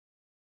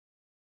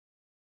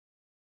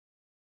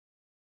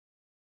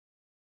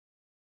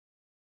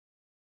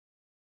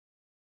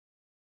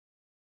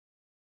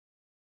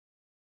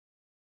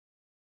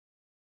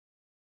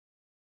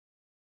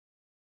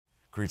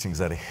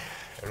Greetings, Ade.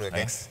 Hello again.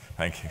 Thanks.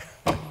 Thank you.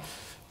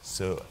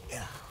 So,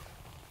 yeah.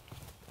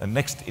 The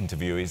next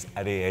interview is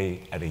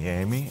Ade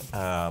Ayeyemi,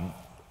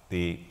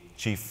 the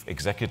Chief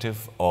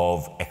Executive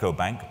of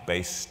Ecobank,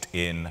 based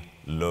in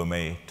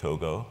Lomé,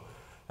 Togo.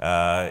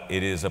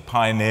 It is a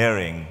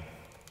pioneering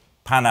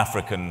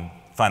Pan-African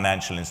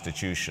financial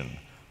institution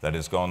that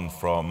has gone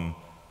from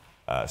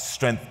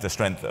strength to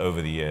strength over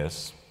the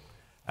years.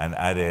 And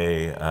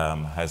Ade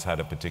has had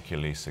a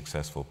particularly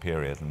successful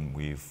period, and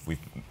we've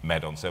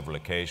met on several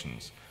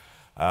occasions.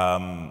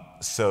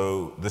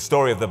 So the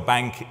story of the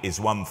bank is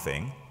one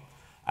thing,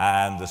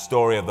 and the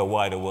story of the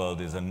wider world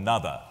is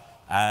another.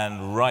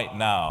 And right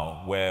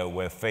now, where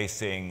we're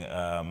facing,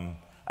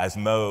 as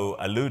Mo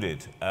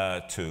alluded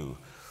to,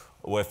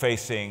 we're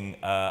facing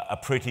a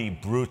pretty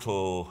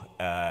brutal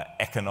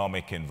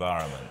economic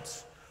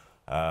environment.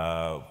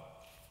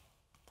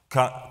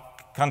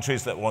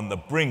 Countries that were on the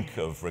brink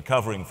of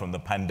recovering from the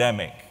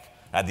pandemic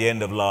at the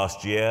end of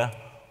last year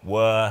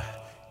were,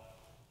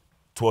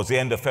 towards the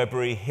end of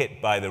February,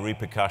 hit by the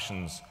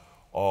repercussions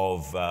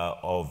of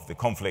the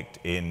conflict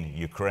in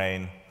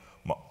Ukraine,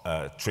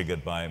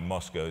 triggered by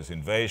Moscow's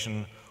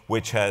invasion,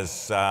 which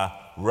has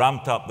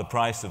ramped up the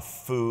price of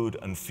food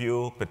and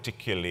fuel,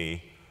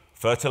 particularly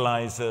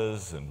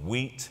fertilizers and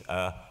wheat,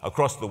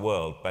 across the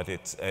world, but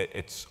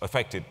it's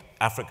affected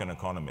African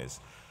economies.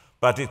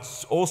 But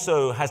it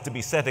also has to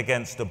be set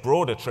against a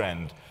broader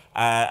trend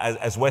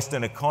as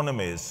Western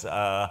economies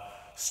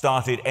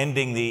started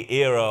ending the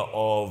era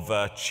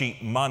of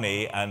cheap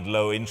money and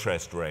low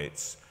interest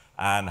rates.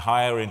 And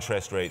higher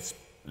interest rates,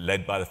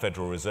 led by the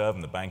Federal Reserve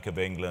and the Bank of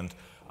England,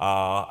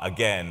 are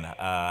again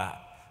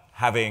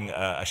having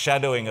a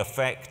shadowing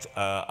effect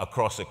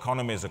across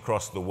economies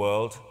across the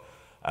world.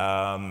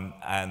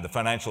 And the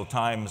Financial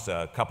Times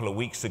a couple of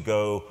weeks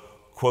ago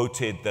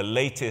quoted the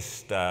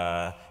latest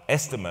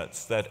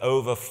estimates that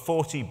over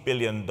 $40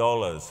 billion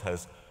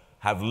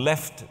have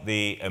left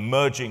the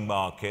emerging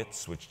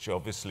markets, which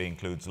obviously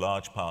includes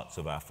large parts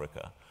of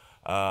Africa,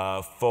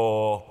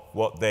 for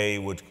what they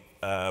would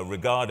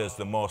regard as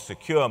the more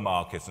secure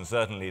markets, and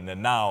certainly in the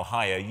now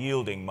higher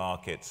yielding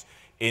markets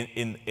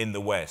in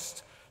the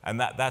West. And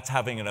that's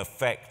having an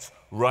effect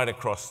right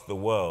across the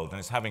world, and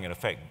it's having an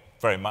effect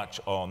very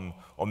much on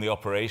the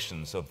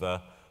operations of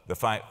the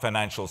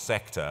financial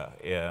sector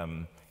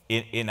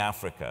in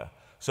Africa.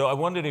 So I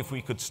wondered if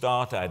we could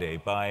start,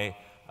 Ade, by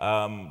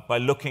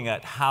looking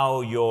at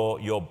how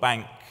your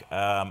bank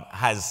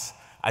has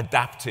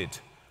adapted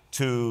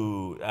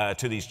to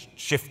these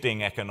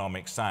shifting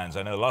economic sands.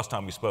 I know last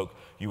time we spoke,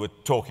 you were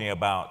talking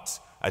about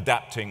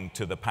adapting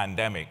to the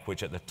pandemic,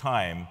 which at the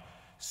time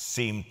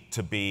seemed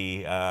to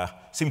be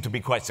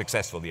quite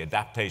successful, the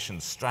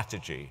adaptation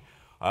strategy.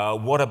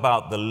 What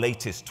about the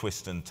latest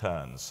twists and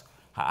turns?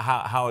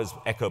 How has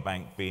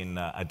Ecobank been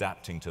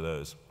adapting to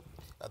those?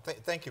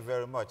 Thank you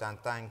very much, and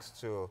thanks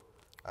to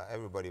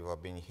everybody for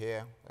being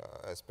here,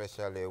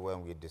 especially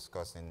when we're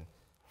discussing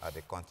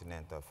the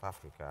continent of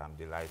Africa. I'm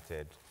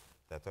delighted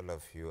that all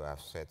of you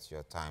have set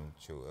your time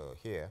to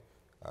here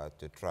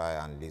to try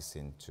and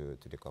listen to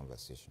the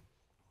conversation.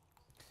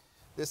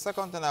 The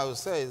second thing I would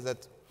say is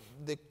that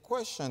the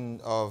question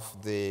of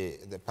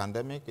the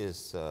pandemic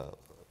is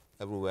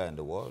everywhere in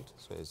the world,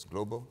 so it's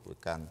global. We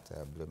can't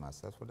blame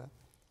ourselves for that.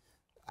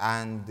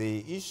 And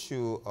the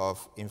issue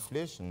of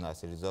inflation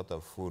as a result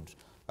of food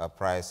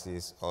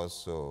prices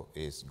also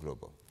is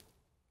global.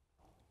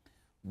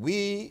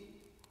 We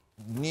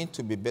need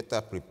to be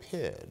better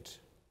prepared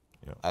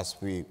as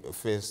we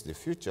face the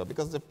future,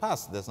 because the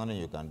past, there's nothing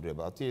you can do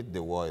about it.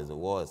 The war is the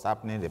war, it's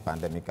happening, the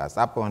pandemic has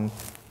happened.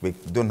 We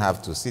don't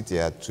have to sit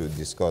here to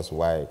discuss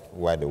why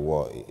the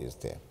war is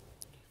there.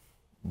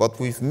 But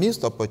we've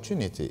missed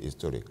opportunity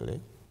historically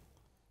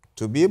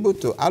to be able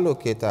to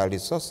allocate our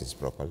resources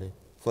properly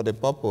for the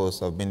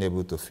purpose of being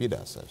able to feed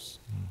ourselves.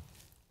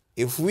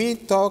 If we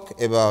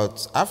talk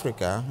about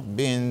Africa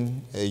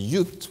being a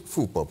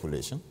youthful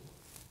population,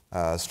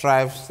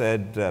 Strive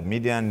said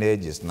median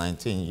age is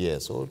 19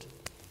 years old.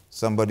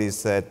 Somebody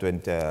said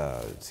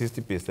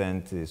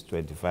 60% is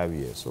 25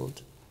 years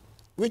old,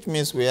 which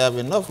means we have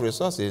enough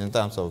resources in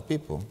terms of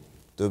people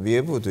to be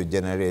able to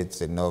generate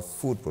enough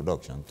food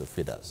production to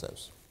feed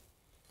ourselves.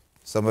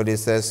 Somebody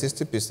says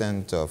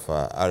 60% of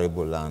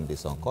arable land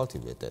is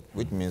uncultivated,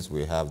 which means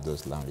we have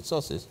those land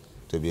resources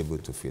to be able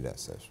to feed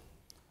ourselves.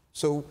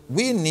 So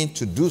we need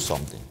to do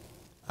something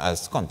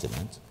as a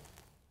continent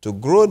to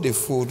grow the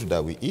food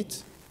that we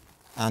eat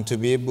and to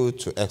be able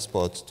to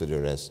export to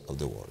the rest of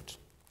the world.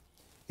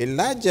 A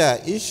larger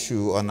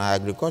issue on our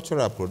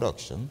agricultural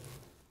production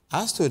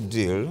has to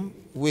deal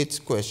with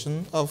the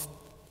question of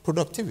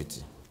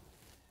productivity.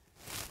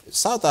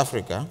 South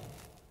Africa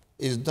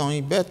is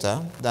doing better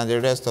than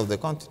the rest of the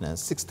continent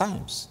 6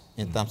 times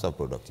in terms of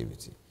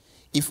productivity.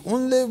 If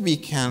only we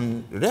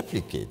can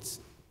replicate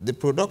the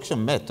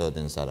production method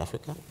in South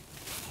Africa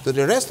to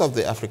the rest of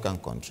the African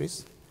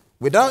countries,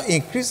 without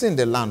increasing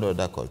the land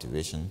under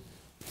cultivation,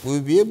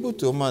 we'll be able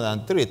to more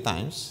than 3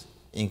 times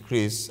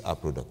increase our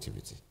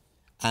productivity.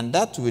 And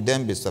that will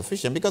then be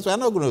sufficient, because we're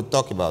not going to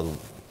talk about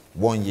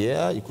 1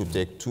 year, it could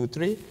take 2,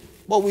 3.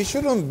 But we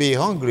shouldn't be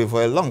hungry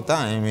for a long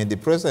time in the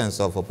presence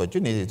of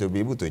opportunity to be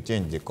able to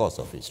change the course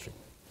of history.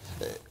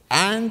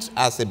 And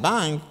as a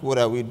bank, what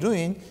are we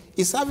doing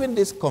is having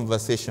this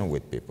conversation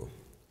with people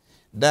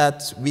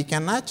that we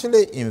can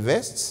actually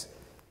invest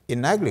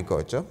in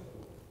agriculture.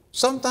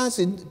 Sometimes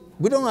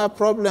we don't have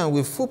problem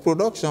with food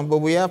production, but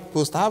we have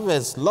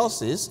post-harvest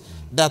losses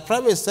that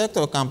private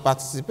sector can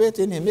participate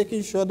in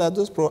making sure that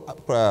those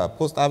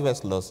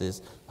post-harvest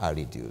losses are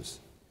reduced.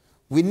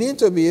 We need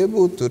to be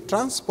able to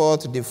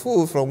transport the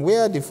food from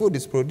where the food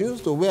is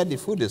produced to where the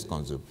food is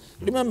consumed.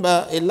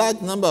 Remember, a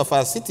large number of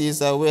our cities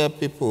are where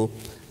people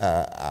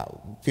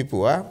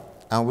are,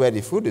 and where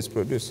the food is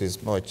produced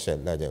is much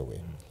larger way.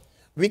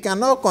 We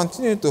cannot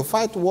continue to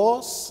fight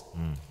wars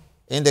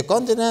in the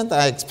continent.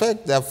 I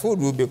expect that food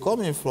will be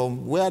coming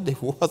from where the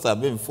wars are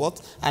being fought,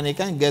 and it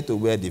can't get to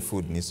where the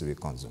food needs to be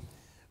consumed.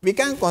 We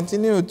can't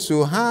continue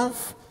to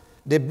have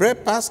the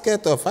bread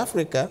basket of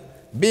Africa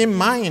being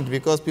mined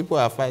because people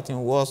are fighting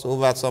wars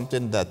over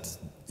something that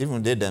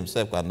even they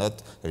themselves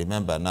cannot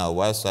remember now.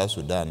 While South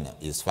Sudan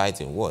is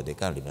fighting war, they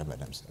can't remember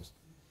themselves.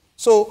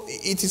 So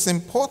it is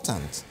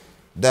important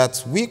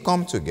that we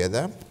come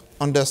together,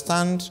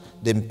 understand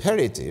the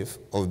imperative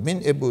of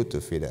being able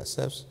to feed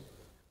ourselves,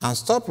 and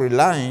stop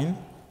relying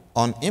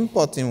on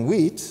importing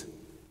wheat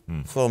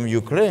from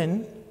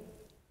Ukraine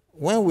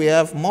when we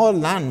have more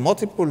land,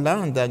 multiple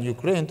land than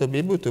Ukraine to be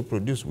able to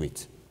produce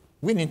wheat.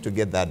 We need to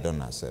get that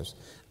done ourselves.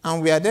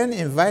 And we are then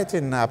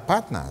inviting our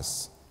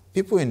partners,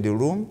 people in the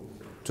room,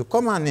 to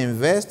come and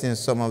invest in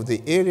some of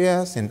the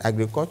areas in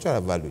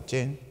agricultural value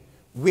chain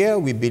where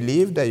we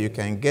believe that you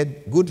can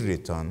get good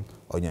return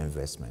on your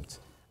investment.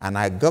 And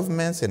our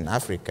governments in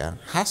Africa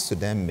has to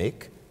then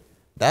make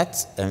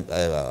that,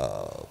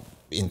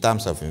 in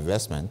terms of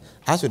investment,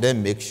 has to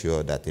then make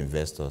sure that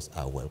investors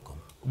are welcome.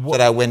 So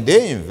that when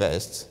they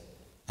invest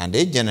and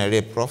they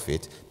generate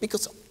profit,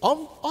 because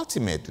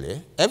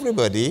ultimately,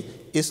 everybody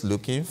is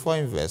looking for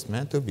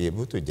investment to be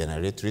able to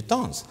generate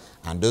returns.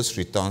 And those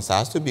returns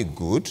has to be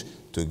good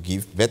to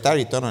give better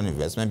return on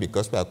investment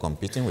because we are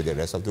competing with the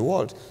rest of the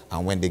world.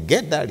 And when they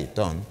get that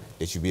return,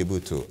 they should be able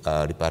to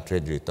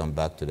repatriate the return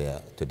back to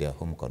their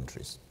home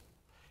countries.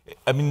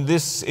 I mean,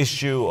 this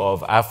issue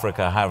of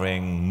Africa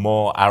having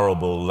more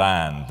arable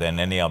land than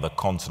any other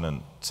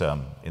continent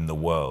in the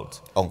world.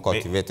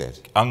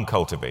 Uncultivated.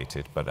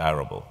 Uncultivated, but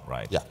arable,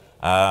 right? Yeah.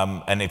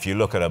 And if you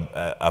look at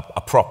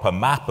a proper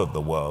map of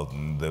the world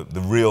and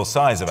the real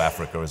size of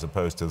Africa as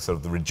opposed to sort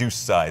of the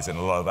reduced size in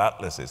a lot of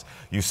atlases,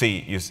 you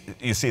see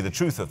the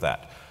truth of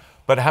that.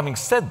 But having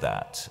said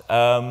that,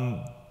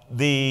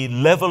 the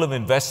level of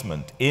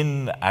investment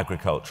in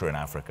agriculture in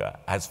Africa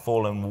has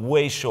fallen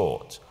way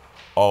short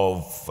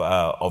of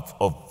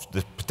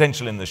the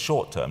potential in the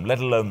short term, let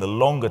alone the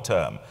longer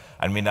term.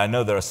 I mean, I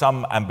know there are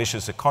some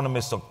ambitious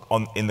economists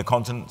in the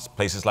continent,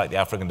 places like the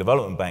African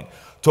Development Bank,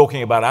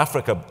 talking about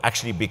Africa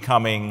actually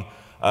becoming,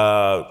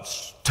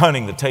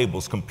 turning the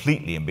tables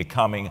completely and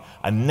becoming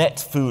a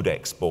net food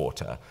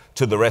exporter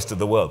to the rest of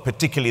the world,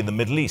 particularly the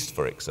Middle East,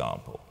 for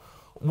example.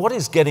 What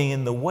is getting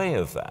in the way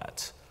of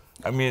that?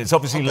 I mean, it's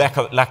obviously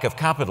lack of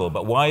capital,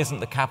 but why isn't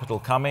the capital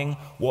coming?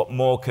 What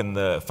more can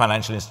the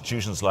financial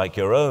institutions like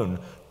your own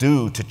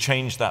do to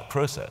change that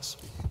process?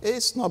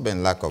 It's not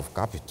been lack of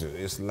capital,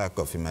 it's lack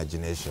of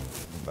imagination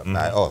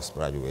by us,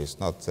 by the way. It's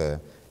not,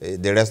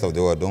 the rest of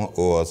the world don't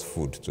owe us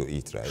food to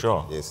eat, right?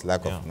 Sure. It's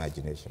lack of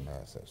imagination by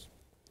ourselves.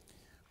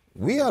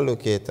 We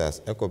allocate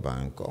as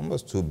Ecobank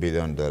almost $2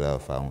 billion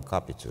of our own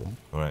capital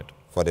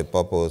for the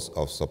purpose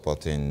of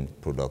supporting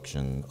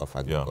production of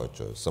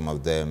agriculture. Yeah. Some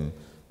of them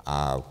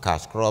are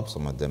cash crops,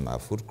 some of them are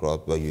food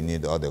crops, but you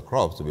need other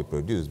crops to be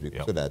produced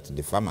so that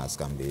the farmers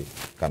can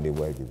be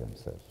wealthy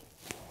themselves.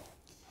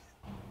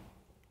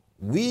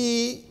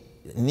 We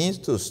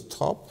need to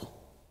stop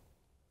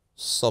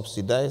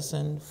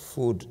subsidizing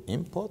food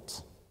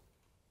import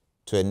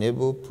to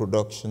enable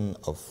production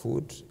of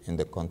food in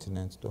the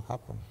continent to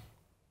happen.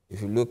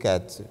 If you look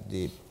at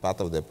the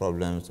part of the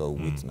problems of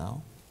wheat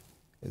now,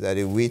 is that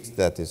the wheat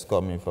that is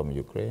coming from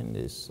Ukraine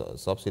is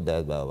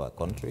subsidized by our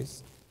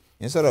countries,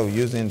 instead of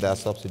using that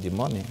subsidy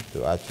money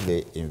to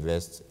actually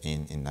invest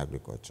in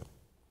agriculture.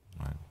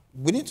 Right.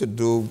 We need to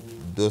do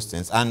those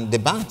things, and the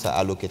banks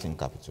are allocating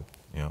capital.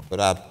 Yeah.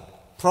 But our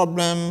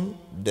problem,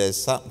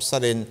 there's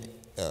certain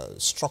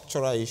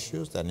structural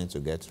issues that need to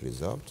get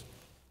resolved,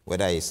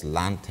 whether it's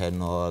land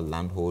tenure,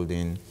 land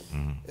holding.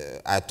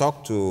 I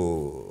talked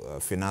to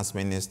finance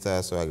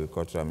ministers or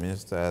agricultural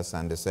ministers,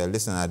 and they said,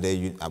 listen,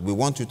 Ade, we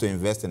want you to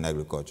invest in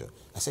agriculture.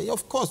 I said, yeah,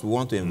 of course we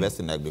want to invest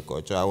in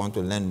agriculture. I want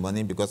to lend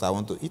money because I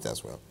want to eat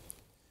as well.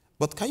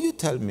 But can you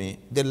tell me,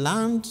 the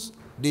land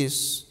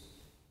these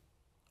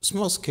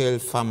small-scale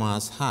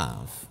farmers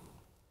have,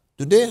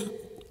 do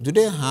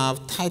they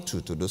have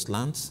title to those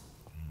lands?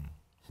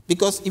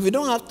 Because if you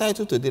don't have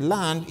title to the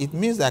land, it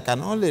means I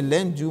can only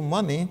lend you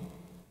money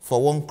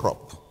for one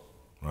crop.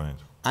 Right.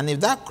 And if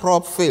that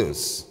crop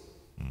fails,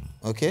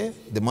 okay,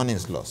 the money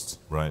is lost.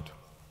 Right.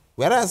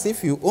 Whereas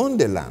if you own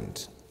the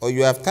land, or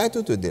you have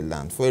title to the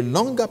land for a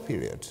longer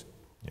period,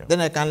 Yeah.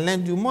 Then I can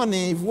lend you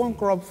money. If one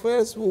crop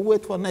fails, we'll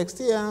wait for next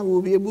year.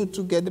 We'll be able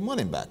to get the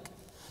money back.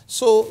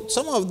 So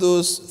some of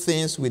those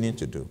things we need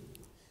to do.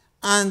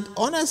 And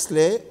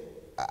honestly,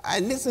 I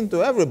listen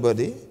to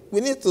everybody.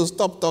 We need to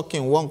stop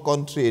talking one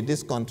country,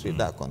 this country,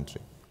 that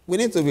country. We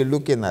need to be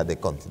looking at the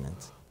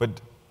continent. But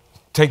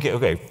take it,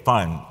 okay,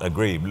 fine,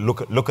 agree.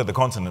 Look at the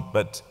continent,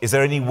 but is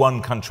there any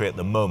one country at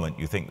the moment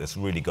you think that's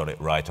really got it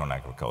right on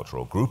agriculture,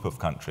 or group of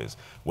countries,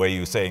 where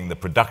you're saying the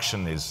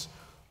production is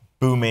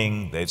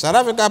booming? South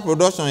Africa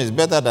production is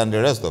better than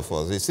the rest of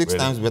us. It's 6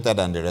 times better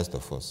than the rest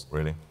of us.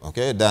 Really?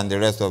 Okay, than the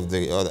rest of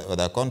the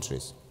other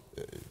countries.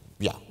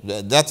 Yeah,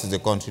 that's the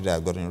country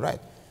that got it right.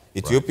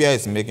 Ethiopia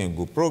is making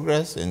good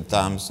progress in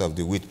terms of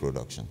the wheat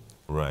production.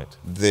 Right.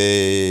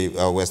 The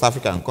West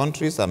African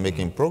countries are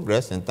making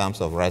progress in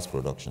terms of rice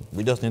production.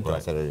 We just need to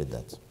accelerate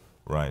that.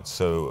 Right.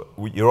 So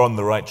you're on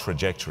the right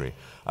trajectory.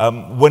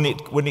 When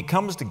it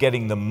comes to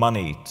getting the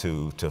money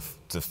to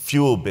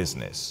fuel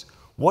business,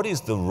 what is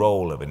the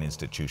role of an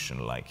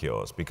institution like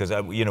yours? Because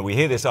we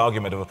hear this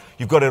argument of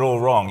you've got it all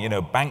wrong.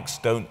 Banks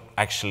don't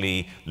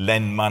actually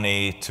lend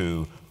money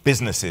to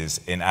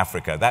businesses in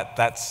Africa.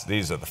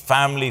 These are the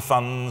family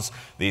funds,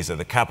 these are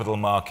the capital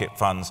market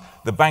funds.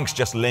 The banks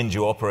just lend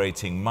you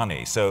operating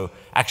money. So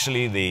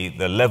actually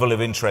the level of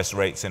interest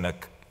rates in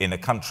a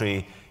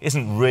country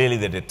isn't really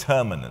the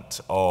determinant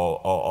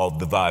of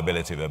the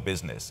viability of a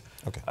business.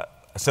 Okay.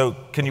 So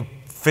can you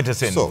fit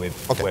us in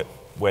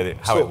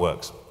with how it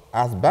works?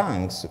 As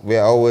banks, we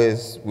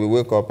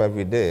wake up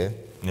every day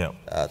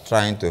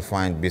trying to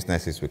find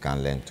businesses we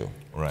can lend to.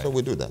 Right. So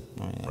we do that.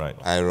 Right.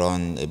 I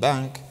run a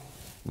bank.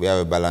 We have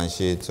a balance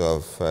sheet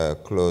of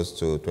close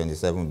to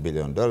 $27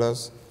 billion,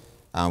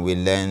 and we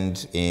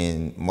lend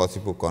in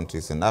multiple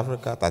countries in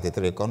Africa,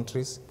 33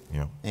 countries,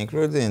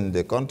 including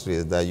the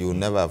countries that you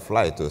never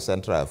fly to,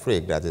 Central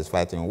Africa, that is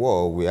fighting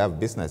war. We have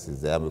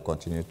businesses there, and we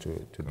continue to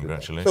do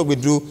that. So we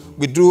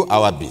do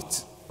our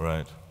bit.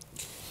 Right.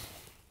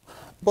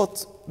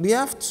 But we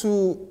have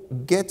to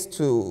get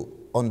to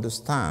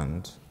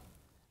understand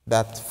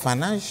that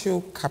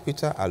financial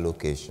capital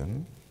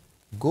allocation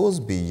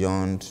goes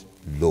beyond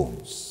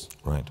loans.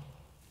 Right.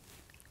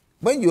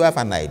 When you have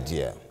an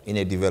idea in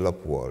a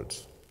developed world,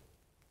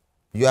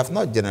 you have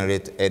not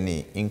generated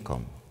any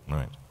income.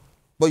 Right.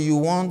 But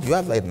you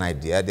have an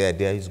idea, the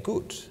idea is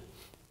good.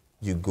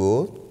 You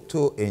go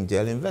to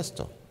angel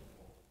investor.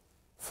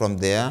 From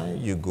there,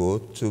 you go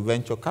to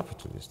venture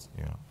capitalist.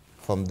 Yeah.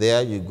 From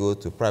there, you go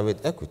to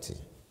private equity.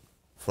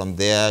 From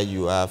there,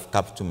 you have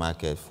capital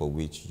market for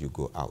which you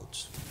go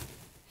out.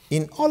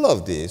 In all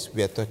of this,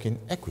 we are talking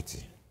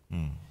equity.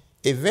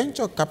 A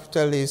venture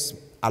capitalist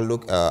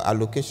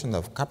allocation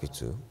of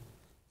capital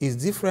is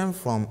different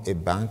from a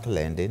bank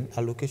lending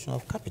allocation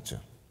of capital.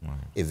 Right.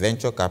 A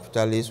venture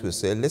capitalist will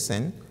say,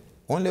 listen,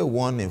 only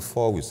 1 in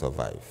 4 will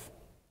survive.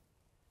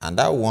 And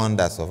that one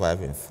that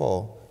survives in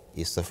 4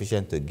 is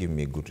sufficient to give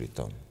me a good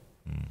return.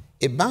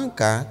 A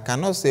banker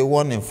cannot say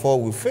 1 in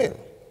 4 will fail.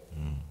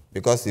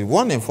 Because if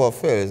 1 in 4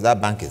 fails, that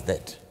bank is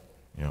dead.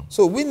 Yeah.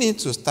 So we need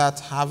to start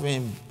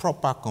having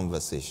proper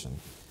conversation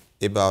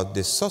about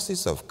the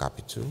sources of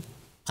capital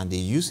and the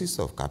uses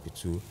of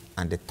capital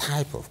and the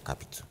type of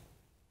capital.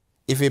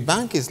 If a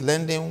bank is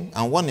lending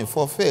and 1 in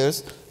 4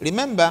 fails,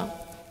 remember,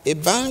 a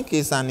bank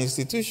is an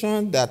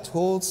institution that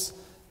holds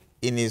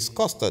in its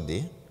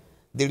custody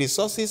the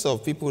resources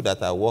of people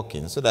that are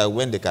working, so that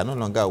when they can no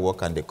longer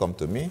work and they come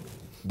to me,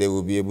 they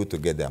will be able to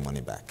get their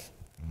money back.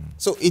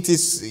 So it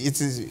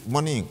is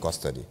money in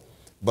custody.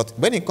 But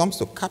when it comes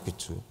to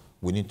capital,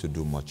 we need to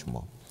do much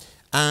more.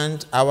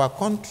 And our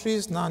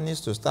countries now need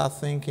to start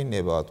thinking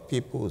about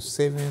people's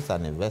savings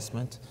and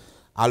investment,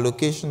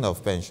 allocation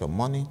of pension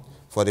money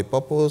for the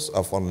purpose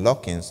of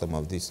unlocking some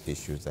of these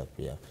issues that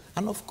we have.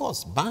 And of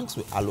course, banks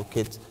will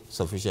allocate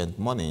sufficient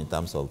money in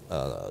terms of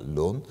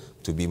loan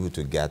to be able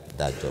to get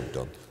that job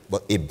done.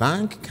 But a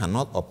bank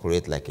cannot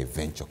operate like a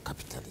venture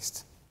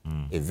capitalist.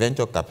 A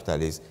venture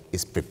capitalist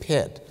is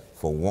prepared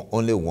for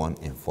only 1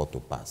 in 4 to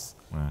pass.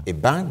 Right. A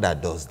bank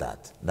that does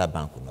that, that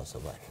bank will not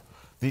survive.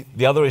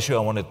 The other issue I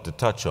wanted to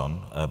touch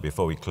on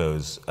before we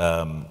close,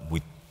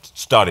 we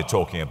started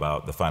talking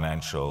about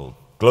the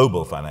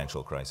global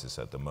financial crisis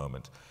at the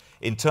moment.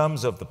 In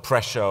terms of the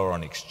pressure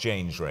on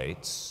exchange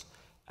rates,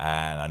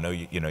 and I know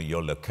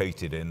you're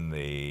located in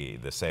the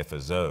safer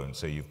zone,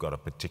 so you've got a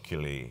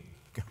particularly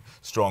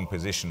strong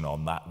position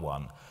on that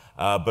one.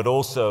 But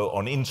also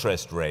on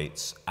interest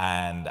rates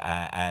and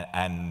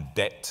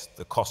debt,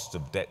 the cost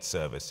of debt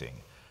servicing.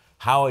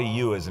 How are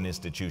you as an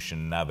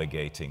institution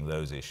navigating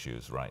those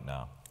issues right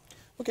now?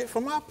 Okay,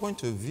 from our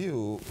point of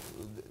view,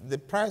 the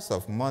price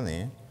of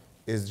money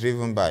is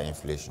driven by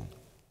inflation.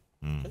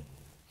 Okay?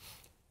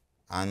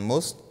 And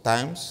most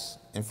times,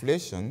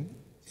 inflation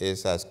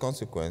is as a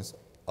consequence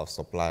of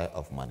supply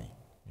of money.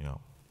 Yeah.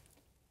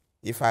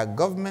 If our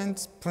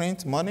governments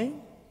print money,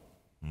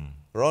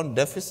 run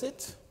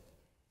deficit,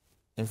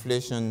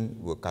 inflation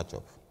will catch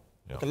up.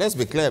 Yeah. Okay, let's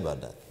be clear about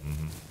that.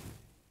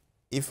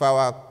 If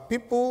our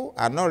people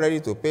are not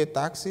ready to pay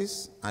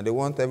taxes and they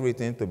want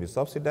everything to be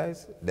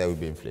subsidized, there will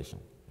be inflation.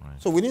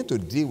 So we need to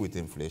deal with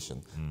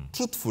inflation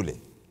truthfully,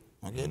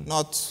 okay?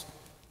 Not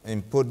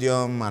in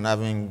podium and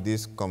having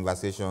these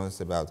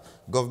conversations about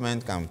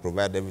government can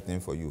provide everything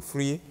for you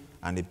free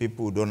and the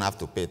people don't have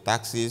to pay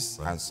taxes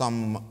and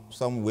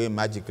some way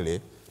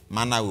magically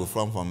manna will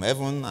fall from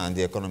heaven and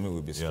the economy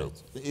will be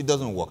straight. It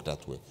doesn't work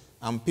that way.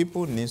 And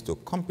people need to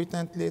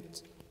competently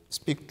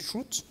speak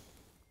truth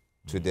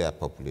to their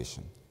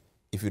population.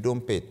 If you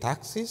don't pay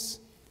taxes,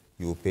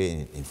 you will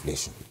pay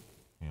inflation.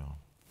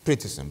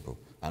 Pretty simple.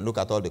 And look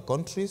at all the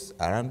countries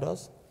around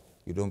us.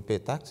 You don't pay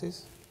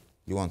taxes,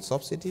 you want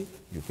subsidy,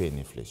 you pay in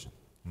inflation.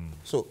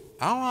 So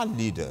our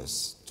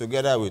leaders,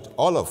 together with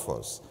all of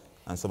us,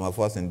 and some of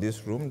us in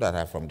this room that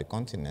are from the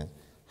continent,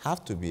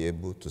 have to be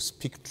able to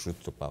speak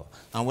truth to power.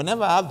 And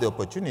whenever I have the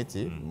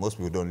opportunity, most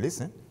people don't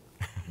listen,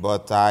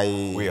 but I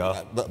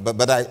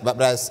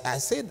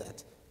say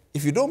that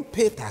if you don't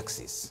pay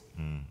taxes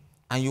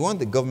and you want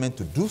the government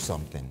to do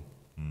something,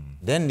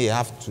 then they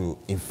have to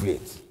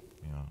inflate.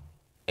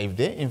 If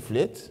they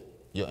inflate,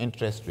 your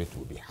interest rate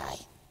will be high.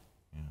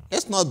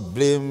 Let's not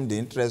blame the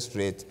interest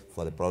rate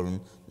for the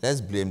problem.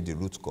 Let's blame the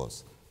root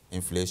cause,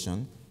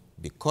 inflation,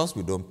 because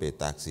we don't pay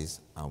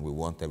taxes and we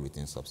want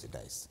everything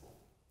subsidized.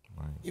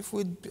 If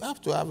we have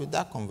to have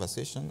that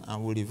conversation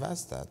and we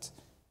reverse that,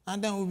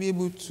 and then we'll be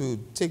able to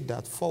take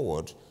that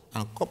forward.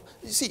 And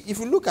you see, if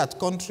you look at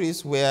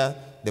countries where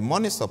the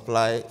money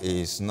supply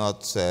is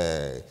not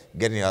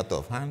getting out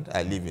of hand,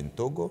 I live in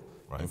Togo,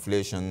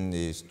 inflation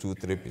is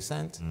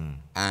 2-3%,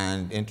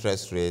 and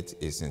interest rate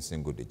is in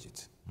single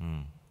digit.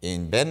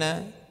 In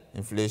Benin,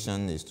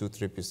 inflation is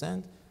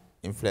 2-3%,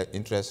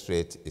 interest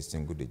rate is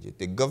single digit.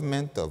 The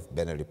government of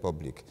Benin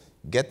Republic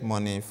get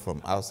money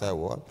from outside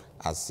world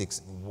at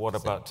 6%. What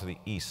about to the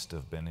east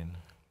of Benin?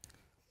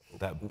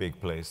 That big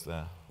place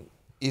there.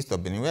 East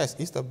of Benin, where's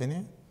east of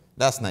Benin?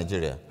 That's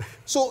Nigeria.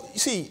 So, you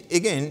see,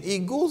 again,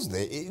 it goes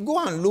there.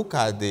 Go and look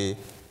at the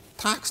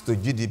tax to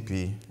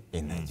GDP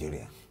in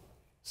Nigeria.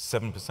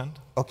 7%?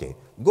 Okay.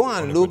 Go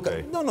and look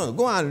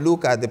go and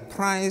look at the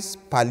price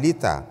per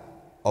liter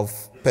of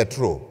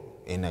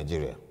petrol in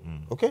Nigeria.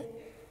 Okay?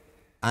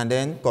 And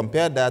then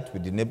compare that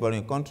with the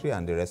neighboring country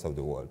and the rest of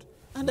the world.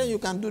 And then you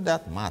can do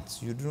that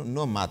maths. You don't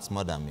know maths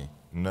more than me.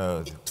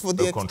 No, for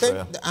the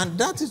extent, and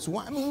that is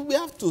why we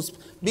have to.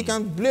 We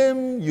can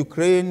blame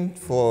Ukraine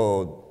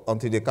for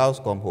until the cows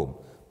come home.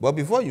 But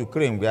before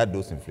Ukraine, we had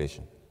those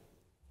inflation.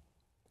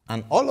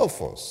 And all of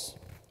us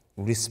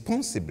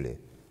responsibly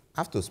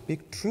have to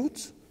speak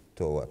truth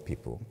to our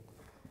people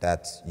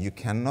that you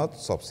cannot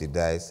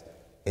subsidize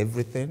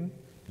everything,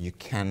 you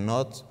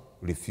cannot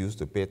refuse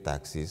to pay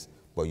taxes,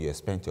 but you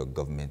expect your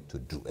government to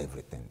do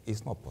everything.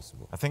 It's not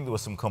possible. I think there were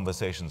some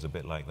conversations a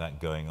bit like that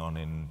going on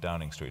in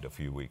Downing Street a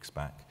few weeks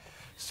back.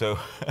 So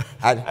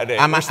I'm an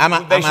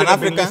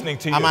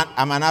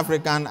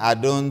African. I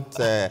don't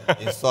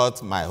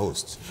insult my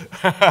host.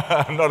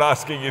 I'm not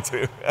asking you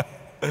to.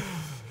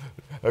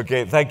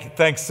 Okay,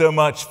 thanks so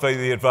much for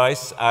the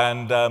advice,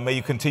 and may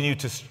you continue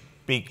to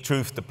speak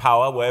truth to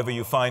power wherever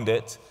you find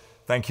it.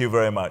 Thank you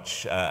very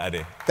much,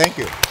 Ade. Thank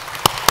you.